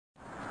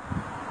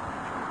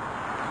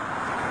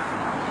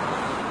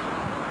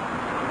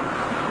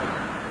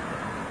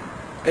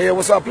Hey,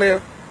 what's up,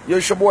 player? Yo,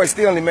 it's your boy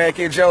Stanley, man.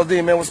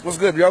 Geraldine, man. What's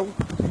good, yo?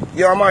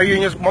 Yo, I'm out here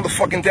in your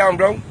motherfucking town,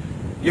 bro.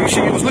 Yo, you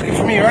said you was looking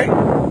for me, right?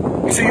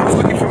 You said you was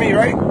looking for me,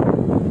 right?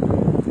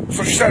 That's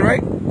what you said,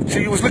 right? You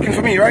said you was looking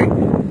for me, right?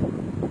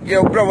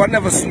 Yo, bro, I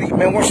never sleep,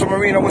 man. Once a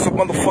Marine, I was a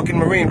motherfucking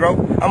Marine, bro.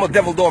 I'm a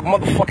devil dog,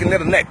 motherfucking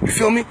leather neck. You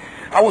feel me?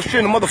 I was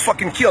trained to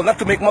motherfucking kill, not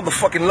to make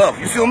motherfucking love.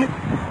 You feel me?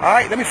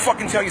 Alright, let me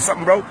fucking tell you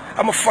something, bro.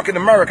 I'm a fucking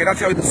American. I'll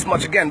tell you this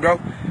much again, bro.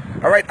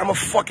 Alright, I'm a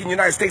fucking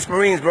United States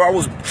Marines, bro. I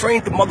was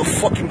trained to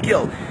motherfucking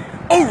kill.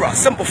 Aura,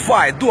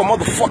 simplify, do a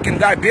motherfucking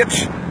die,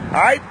 bitch.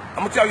 Alright?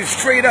 I'm gonna tell you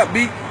straight up,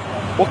 B.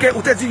 Ok?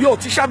 Ou te di, yo,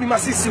 ti chabi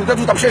masisi, ou te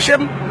di ou tap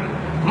cheshem?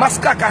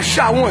 Maskaka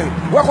chawon.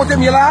 Ou akote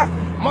mi la?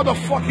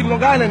 Motherfucking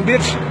Long Island,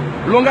 bitch.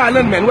 Long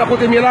Island, man. Ou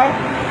akote mi la?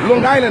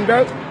 Long Island,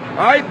 bro.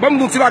 Alright? Bam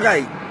doun ti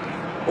bagay.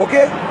 Ok?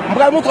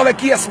 Mbra montre le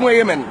ki es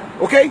mwenye, man.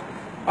 Ok?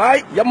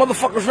 Alright? Ya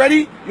motherfuckers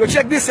ready? Yo,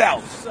 check this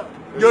out.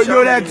 Yo,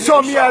 that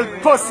chummy ass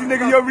pussy,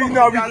 nigga. You already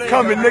know we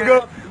coming,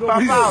 nigga.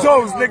 These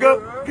zones, nigga.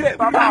 Get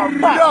Papa,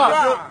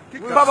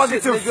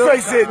 get your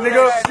face hit,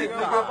 nigga.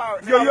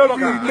 Yo, you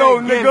already know,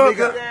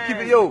 nigga. Keep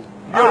it, yo.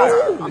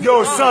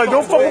 Yo, son,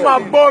 don't fuck with my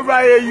boy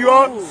right here, you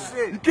know?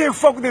 You can't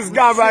fuck with this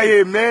guy right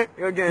here, man.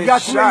 You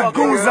got too many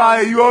goons out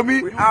here, you know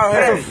me?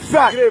 That's a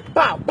fact.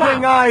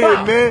 Bring out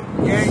here, man.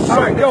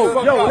 Alright,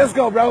 yo, let's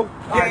go, bro.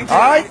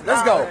 Alright,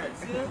 let's go.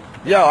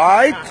 Yo,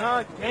 alright?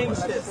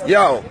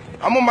 Yo,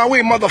 I'm on my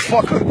way,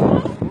 motherfucker.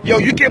 Yo,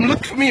 you came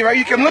looking for me, right?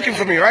 You came looking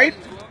for me, right?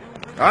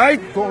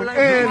 Alright?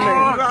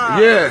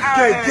 Yeah.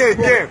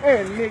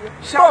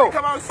 Shout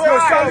come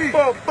outside.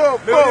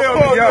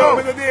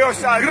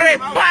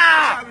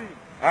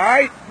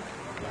 Alright?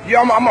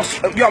 Yo, I'm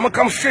gonna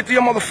come straight to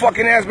your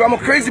motherfucking ass, bro. I'm a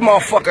crazy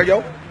motherfucker,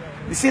 yo.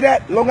 You see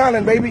that? Long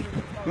Island, baby.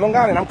 Long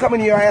Island. I'm coming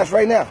to your ass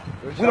right now.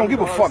 We don't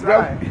give a fuck,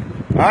 bro.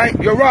 Alright?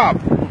 You're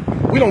Rob.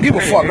 We don't give a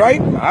fuck, right?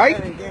 Alright?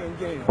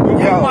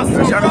 Yo,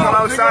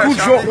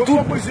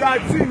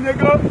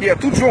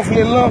 tout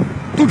jonfle lan,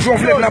 tout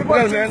jonfle nan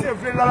pren, man.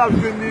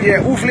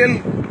 Yeah, ou vle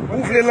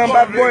lan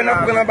bad boy, nan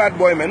pren lan bad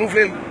boy, man. Ou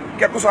vle,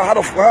 quelque soit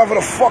however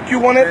the fuck you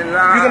want it, you're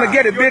gonna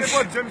get it, bitch.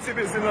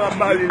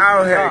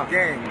 Out here,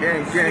 gang.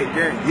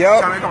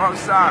 Yo,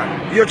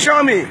 yo,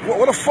 Charmy,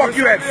 where the fuck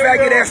you at,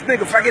 faggot ass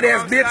nigga, faggot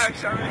ass bitch?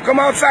 Come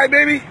outside,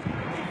 baby.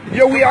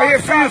 Yo, we out here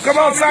for you. Come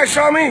outside,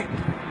 Charmy.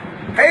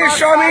 Hey,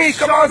 Charmy,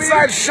 come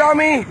outside,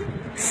 Charmy.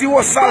 See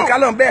what's up,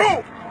 boom,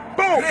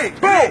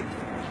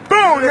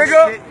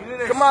 nigga.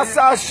 Come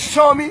outside,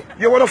 show me.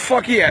 Yo, where the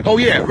fuck he at? Oh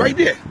yeah, right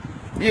there.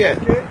 Yeah.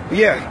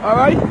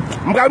 Alright?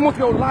 M'gal montre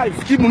yo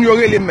live, ki moun yo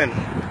rele men.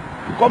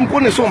 Comme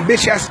connaît son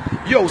bitch ass.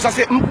 Yo, ça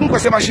c'est m'kwa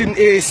c'est machine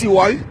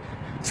siwa.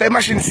 C'est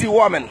machine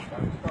siwa, man.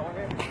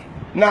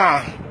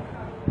 Nah.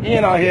 He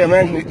ain't out here,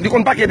 man. Di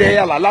kon bake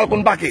derrière là, là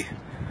kon bake.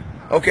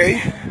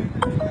 Okay?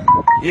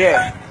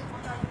 Yeah.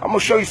 I'm gonna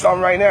show you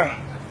something right now.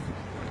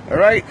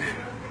 Alright?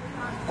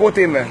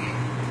 Kote, man.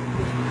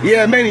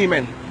 Yeah, many,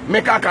 man.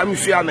 Make a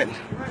monsieur, man.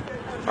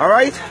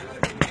 Alright?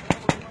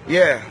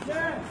 Yeah.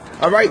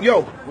 Alright,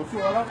 yo.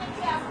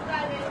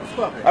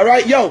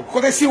 Alright, yo.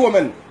 Kote si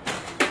woman.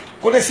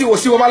 Kote si wo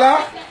bala?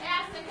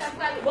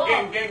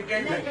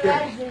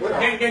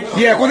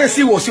 Yeah, kote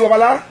si wo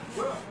bala?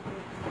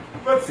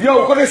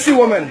 Yo, kote si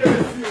woman.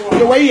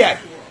 Yo, where you at?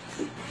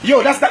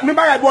 Yo, that's that. Me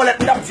bagay bullet,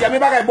 me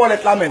bagay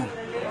bullet la, man.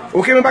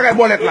 Okay, me bagay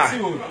bullet la.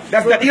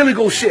 That's that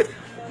illegal shit.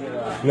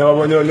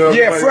 No.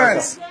 Yeah,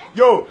 friends.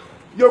 Yo,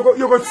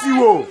 got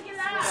siwo.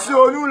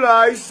 Siwo nou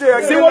la,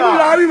 Siwo nou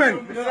la, man.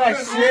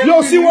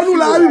 Yo, siwo nou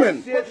la,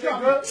 man.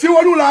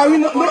 Siwo nou la,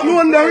 nou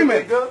under,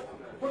 man.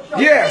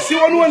 Yeah,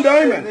 siwo nou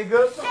under, man.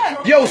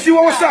 Yo,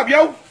 siwo, what's up,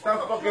 yo?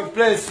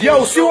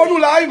 Yo, siwo nou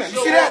la, man. You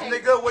see that?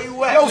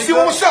 Yo,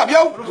 siwo, what's up,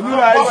 yo? Nou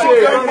la,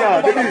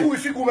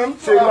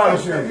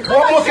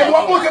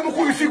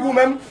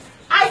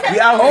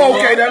 Oh,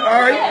 okay then,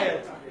 alright.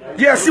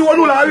 Yeah, see what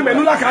you like women.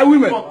 You like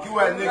women.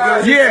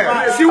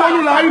 Yeah, see what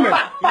you like women.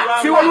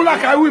 See what you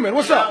like women.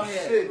 What's up?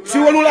 See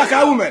what you like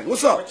women.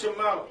 What's up?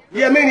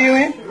 Yeah, man, you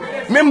mean?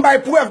 Men by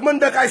preuve, man,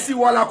 that I see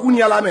what la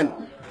kunya la men.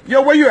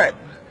 Yo, where you at?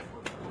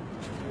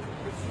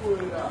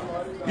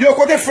 Yo,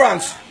 côté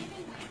France.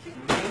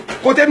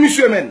 Côté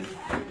monsieur, man.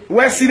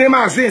 Ouais,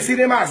 cinéma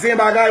zin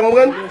bagay,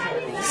 mon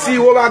si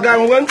wo bagay,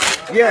 mon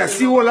yeah,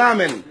 si wo la,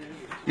 man.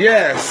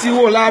 Yeah, si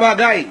wo la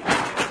bagay.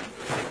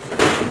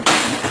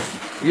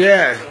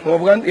 Yeah,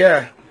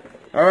 yeah.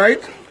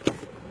 Alright?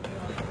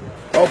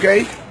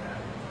 Okay.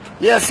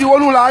 Yeah, see what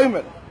you like,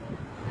 man.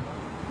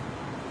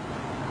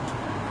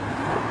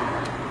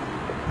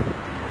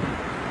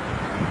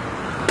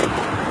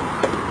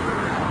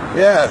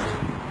 Yeah.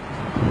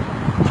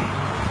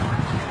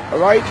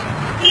 Alright?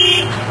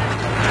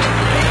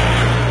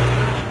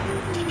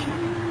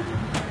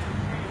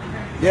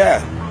 Yeah.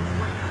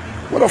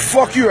 Where the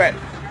fuck you at?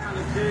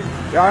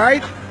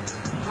 Alright?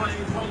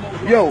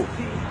 Yo.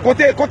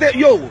 Kote,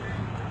 yo,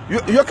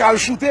 kal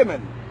shoote,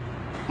 man.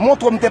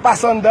 Montre mte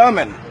pasan dan,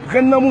 man.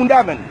 Gren nan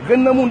munda, man.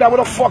 Gren nan munda,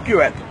 where the fuck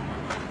you at?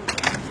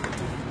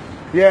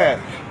 Yeah.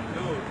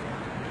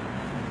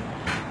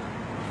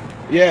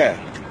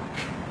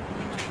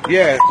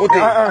 Yeah,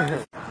 kote.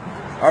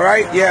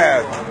 Alright,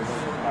 yeah.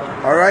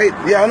 Alright,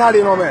 yeah, on a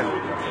li nou men.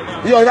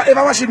 Yo, if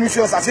a machine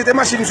misyo sa, se te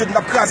machine misyo di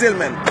tap krasel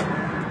men.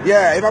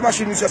 Yeah, if a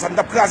machine misyo sa, di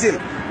tap krasel.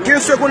 15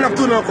 secondes nap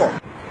tourne anko.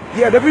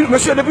 Yeah,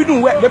 monsieur, depuis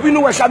nous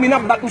ouais Chami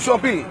nap bat monsieur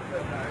pi.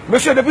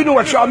 Monsieur, depuis nous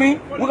ouais Chami,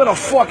 we're gonna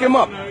fuck him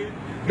up.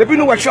 Depuis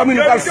nous ouais Chami,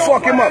 nous gonna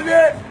fuck him up.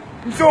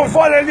 Monsieur, on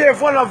vole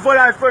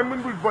iPhone,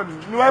 moun bout bon.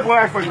 Nou wè pour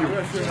iPhone yo.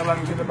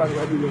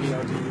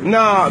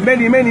 Nah,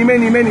 many.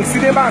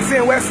 Cinéma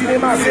c'est, ouais,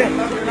 cinéma c'est.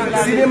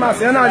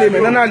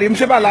 On allez,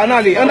 monsieur pas là, on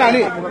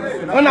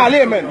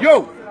allez, man.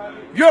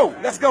 Yo,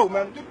 let's go,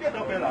 man.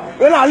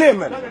 On allez,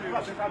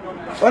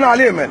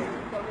 man.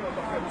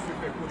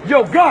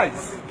 Yo,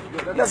 guys,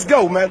 let's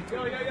go, man.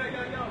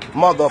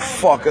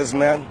 Motherfuckers,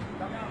 man.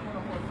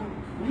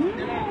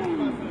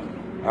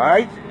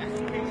 Alright?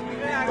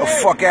 The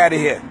fuck out of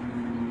here.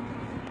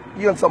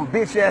 You on some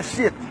bitch ass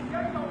shit.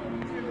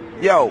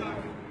 Yo,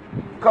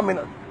 come in.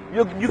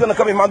 You're gonna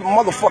come in my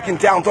motherfucking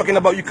town talking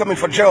about you coming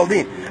for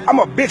Geraldine. I'm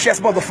a bitch ass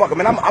motherfucker,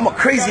 man. I'm a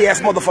crazy ass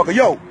motherfucker.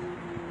 Yo,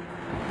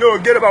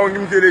 get about when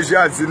you get the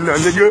shots in there,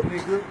 nigga.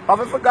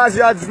 I've forgot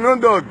shots, no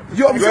dog.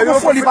 Yo, monsieur, go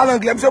fully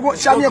balance. Monsieur,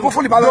 go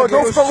fully balance.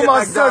 Don't fuck with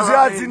my son's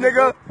shots,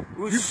 nigga.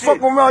 You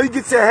fuck around, you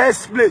get your head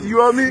split. You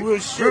know what I mean? Real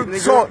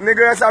talk,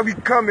 nigga. That's how we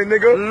coming,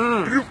 nigga.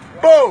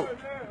 Boom.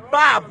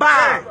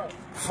 Bye.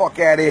 Fuck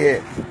out of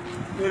here.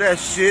 Do that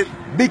shit.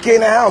 BK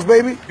in the house,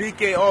 baby.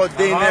 BK all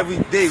day and every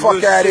day.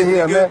 Fuck out of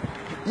here, man.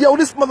 Yo,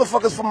 this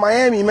motherfucker's from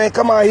Miami, man.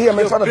 Come out here,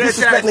 man. Trying to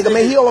disrespect nigga,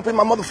 man. He all up in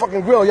my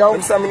motherfucking grill, yo. Let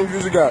me see how many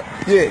views you got.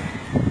 Yeah.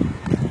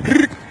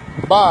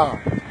 Bye.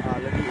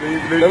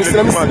 Let me see.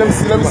 Let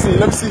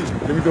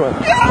me do it.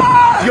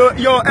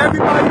 Yo,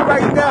 everybody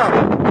right now.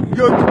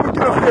 Yo, tu peux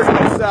faire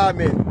Facebook ça,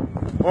 man.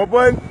 On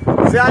prend,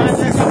 c'est à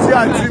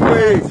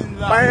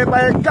pas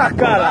un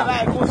caca là.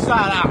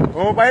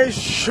 On pas un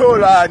show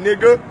là,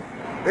 nigga.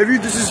 If you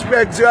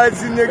disrespect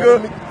Geraldine,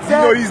 nigga, you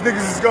know these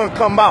niggas is gonna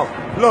come out.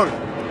 Look,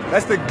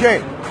 that's the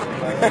game.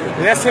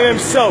 That's him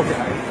himself.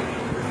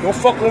 Don't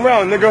fuck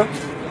around, nigga.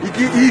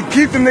 He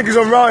keep them niggas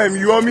around him,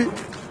 you know me?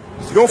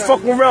 Don't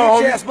fuck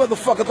around, homie. Ass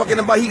motherfucker talking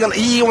about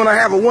he wanna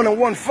have a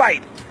one-on-one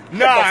fight.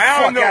 Nah, I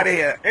don't know. Out of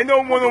here. Ain't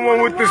no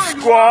one-on-one with the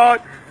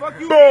squad.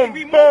 Boom.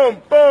 Everything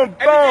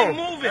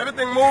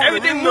moving.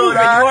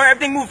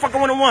 Everything moving. Fucking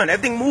one-on-one.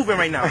 Everything moving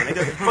right now,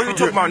 nigga. What you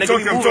talking about, nigga?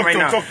 We moving right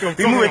now.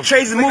 We moving.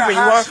 Chase is moving.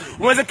 You are.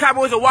 When's a cop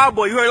was a wild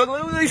boy? You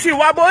heard? You see the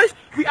wild boys?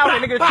 We out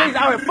here, nigga. Chase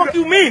out here. Fuck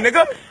you, mean,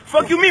 nigga.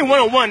 Fuck you, mean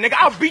one-on-one, nigga.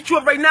 I'll beat you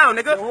up right now,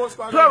 nigga.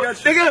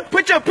 Nigga,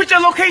 put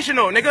your location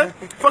on, nigga.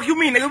 Fuck you,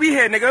 mean, nigga. We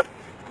here, nigga.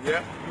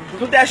 Yeah.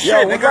 Put that shit,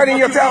 yo, nigga. We right in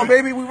your town,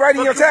 baby. We right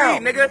in your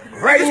town, nigga.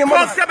 Right in your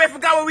parked up and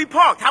forgot where we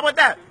parked. How about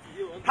that?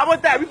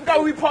 We forgot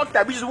where we parked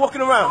at. We just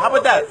walking around. How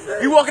about that?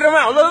 We walking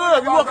around.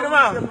 Look, we walking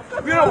around.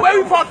 You know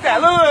where we parked at?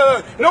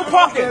 Look. No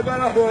parking.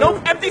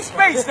 No empty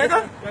space,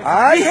 nigga.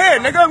 Alright. We here,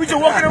 nigga. We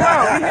just walking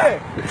around. We here.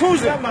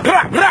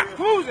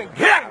 Cruising.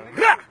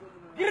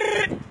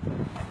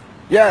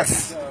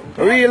 Yes.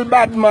 Real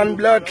bad man,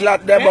 blood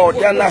clot them out,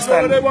 you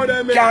understand?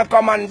 Can't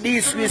come and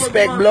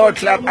disrespect blood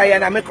clot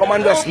iron and me come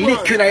and just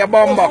lick you in your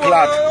bumper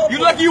clot. You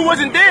lucky you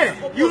wasn't there,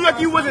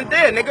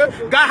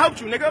 nigga. God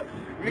helped you, nigga.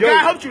 God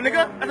helped you,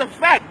 nigga. That's a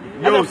fact.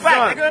 That's a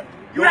fact, nigga.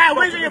 You had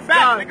wings on your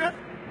back, nigga.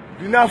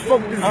 You not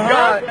fuck with this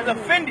guy. That's a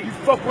Fendi. You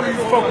fuck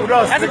with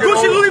us. That's a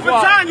Gucci Louis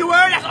Vuitton, you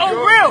heard? That's all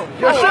real.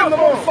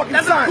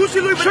 That's a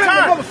Gucci Louis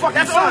Vuitton.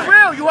 That's all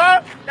real, you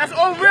heard? That's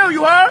all real,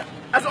 you heard?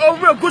 That's all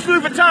real. Gucci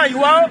Louis Vuitton,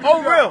 you heard?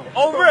 All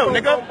real,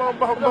 nigga.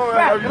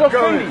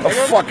 The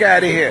fuck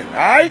out of here,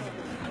 alright?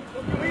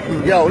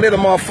 Yo, little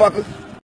motherfucker.